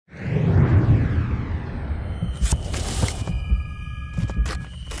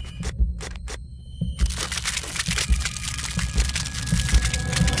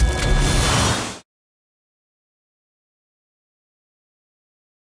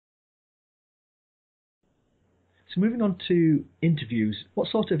So moving on to interviews, what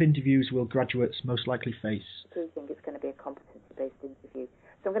sort of interviews will graduates most likely face? I do think it's going to be a competency-based interview.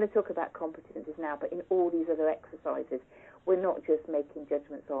 So I'm going to talk about competencies now, but in all these other exercises, we're not just making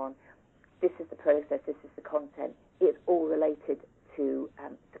judgments on this is the process, this is the content. It's all related to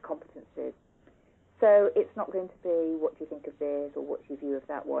competencies. So it's not going to be what do you think of this or what's your view of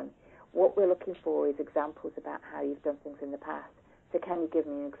that one. What we're looking for is examples about how you've done things in the past. So can you give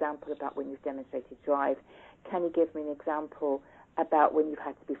me an example about when you've demonstrated drive? Can you give me an example about when you've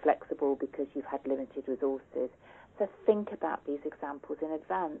had to be flexible because you've had limited resources? So think about these examples in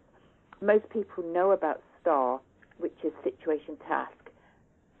advance. Most people know about STAR, which is situation, task,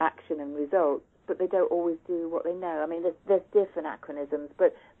 action and result, but they don't always do what they know. I mean, there's different acronyms,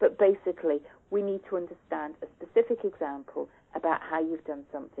 but basically we need to understand a specific example about how you've done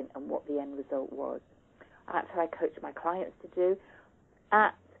something and what the end result was. That's how I coach my clients to do.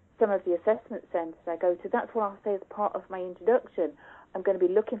 At some of the assessment centres I go to, that's what I'll say as part of my introduction. I'm going to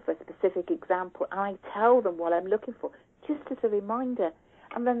be looking for a specific example, and I tell them what I'm looking for, just as a reminder.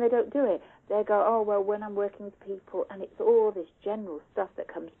 And then they don't do it. They go, oh, well, when I'm working with people, and it's all this general stuff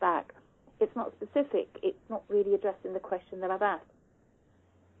that comes back. It's not specific. It's not really addressing the question that I've asked.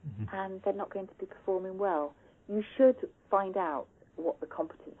 Mm-hmm. And they're not going to be performing well. You should find out what the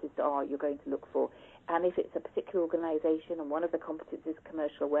competencies are you're going to look for. And if it's a particular organisation and one of the competencies is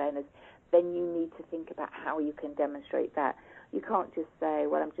commercial awareness, then you need to think about how you can demonstrate that. You can't just say,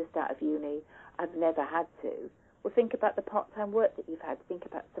 well, I'm just out of uni, I've never had to. Well, think about the part-time work that you've had. Think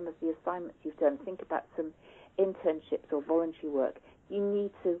about some of the assignments you've done. Think about some internships or voluntary work. You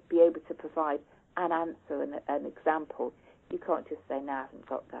need to be able to provide an answer and an example. You can't just say, no, I haven't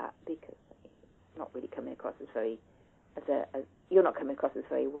got that, because it's not really coming across as very, you're not coming across as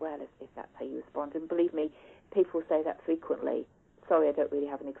very well if that's how you respond. And believe me, people say that frequently. Sorry, I don't really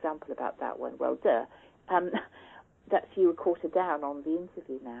have an example about that one. Well, duh. That's you a quarter down on the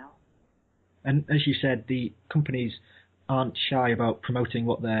interview now. And as you said, the companies aren't shy about promoting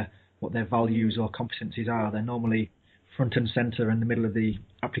what their values or competencies are. They're normally front and centre in the middle of the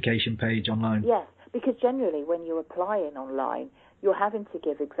application page online. Yes, because generally when you're applying online, you're having to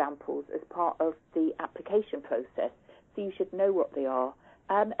give examples as part of the application process, so you should know what they are.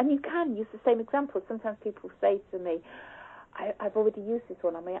 And you can use the same examples. Sometimes people say to me, I've already used this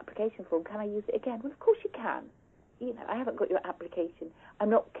one on my application form, can I use it again? Well, of course you can. You know, I haven't got your application.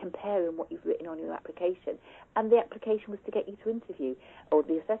 I'm not comparing what you've written on your application. And the application was to get you to interview or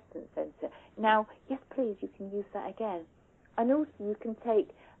the assessment centre. Now, yes, please, you can use that again. And also you can take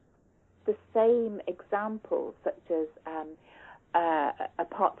the same example, such as a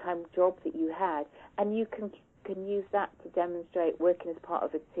part-time job that you had, and you can use that to demonstrate working as part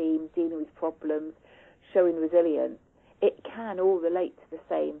of a team, dealing with problems, showing resilience. It can all relate to the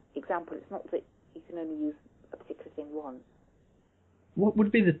same example. It's not that you can only use a particular thing once. What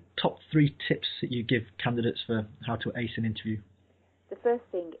would be the top 3 tips that you give candidates for how to ace an interview? The first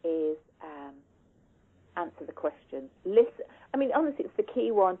thing is answer the questions. Listen. I mean, honestly, it's the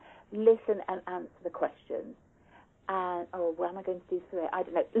key one. Listen and answer the questions. And, what am I going to do for it? I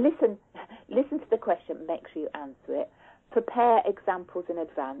don't know. Listen to the question. Make sure you answer it. Prepare examples in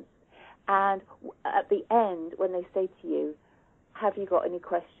advance. And at the end, when they say to you, have you got any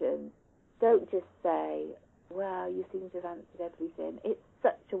questions? Don't just say, well, you seem to have answered everything. It's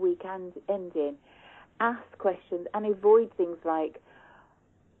such a weak ending. Ask questions and avoid things like,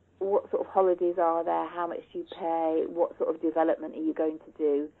 what sort of holidays are there? How much do you pay? What sort of development are you going to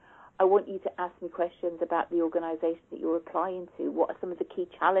do? I want you to ask me questions about the organisation that you're applying to. What are some of the key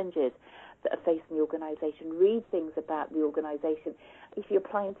challenges that are facing the organisation? Read things about the organisation. If you're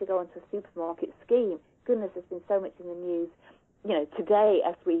applying to go onto a supermarket scheme, goodness, there's been so much in the news, you know, today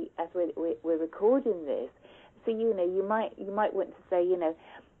as we're recording this. So, you know, you might want to say, you know,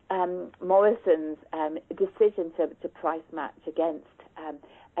 Morrison's decision to price match against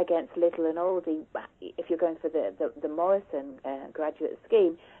Little and Aldi, if you're going for the Morrison graduate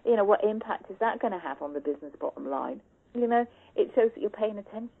scheme, you know, what impact is that going to have on the business bottom line? You know, it shows that you're paying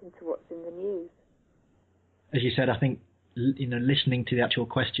attention to what's in the news. As you said, I think, you know, listening to the actual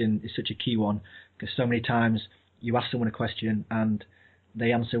question is such a key one, because so many times you ask someone a question and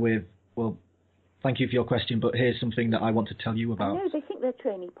they answer with, well, thank you for your question, but here's something that I want to tell you about. I know, they think they're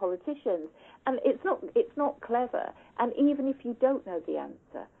trainee politicians, and it's not clever. And even if you don't know the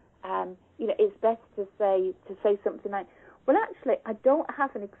answer, you know, it's best to say something like, well, actually, I don't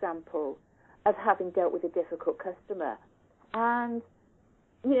have an example of having dealt with a difficult customer. And,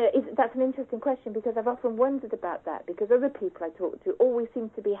 you know, that's an interesting question, because I've often wondered about that, because other people I talk to always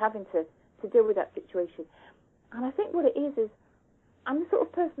seem to be having to deal with that situation. And I think what it is I'm the sort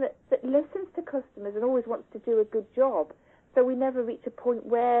of person that that listens to customers and always wants to do a good job. So we never reach a point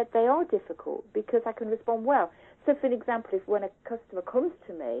where they are difficult because I can respond well. So for an example, if when a customer comes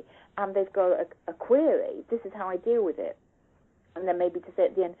to me and they've got a query, this is how I deal with it. And then maybe to say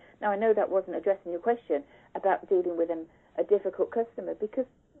at the end, now I know that wasn't addressing your question about dealing with a difficult customer because,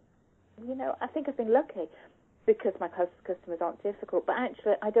 I think I've been lucky because my customers aren't difficult. But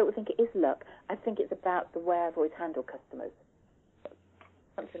actually, I don't think it is luck. I think it's about the way I've always handled customers.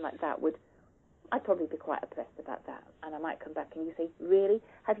 Something like that I'd probably be quite impressed about that. And I might come back and you say, really?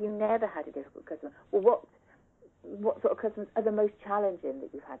 Have you never had a difficult customer? Well, what sort of customers are the most challenging that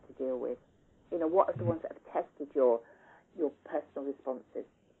you've had to deal with? What are the ones that have tested your personal responses?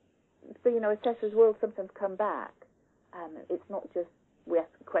 So, assessors will sometimes come back. It's not just we ask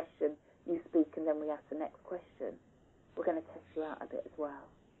a question, you speak, and then we ask the next question. We're going to test you out a bit as well.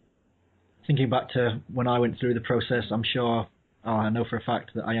 Thinking back to when I went through the process, I know for a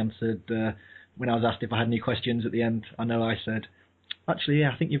fact that I answered, when I was asked if I had any questions at the end, I know I said, actually,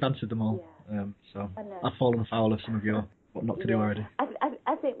 yeah, I think you've answered them all. Yeah. So I've fallen foul of some of your what not to do already.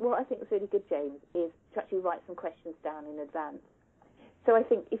 I think what I think is really good, James, is to actually write some questions down in advance. So I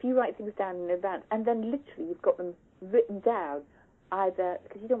think if you write things down in advance and then literally you've got them written down, either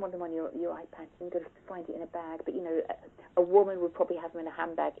because you don't want them on your iPad, you've got to find it in a bag, but a woman would probably have them in a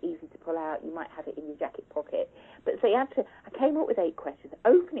handbag, easy to pull out. You might have it in your jacket pocket. But say, actually, I came up with 8 questions.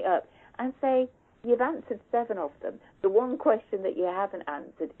 Open it up and say, you've answered 7 of them. The one question that you haven't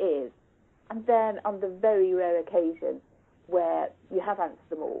answered is, and then on the very rare occasion where you have answered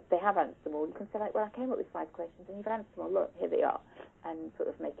them all, they have answered them all, you can say, well, I came up with 5 questions and you've answered them all. Look, here they are. And sort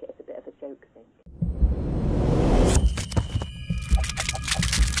of make it as a bit of a joke thing.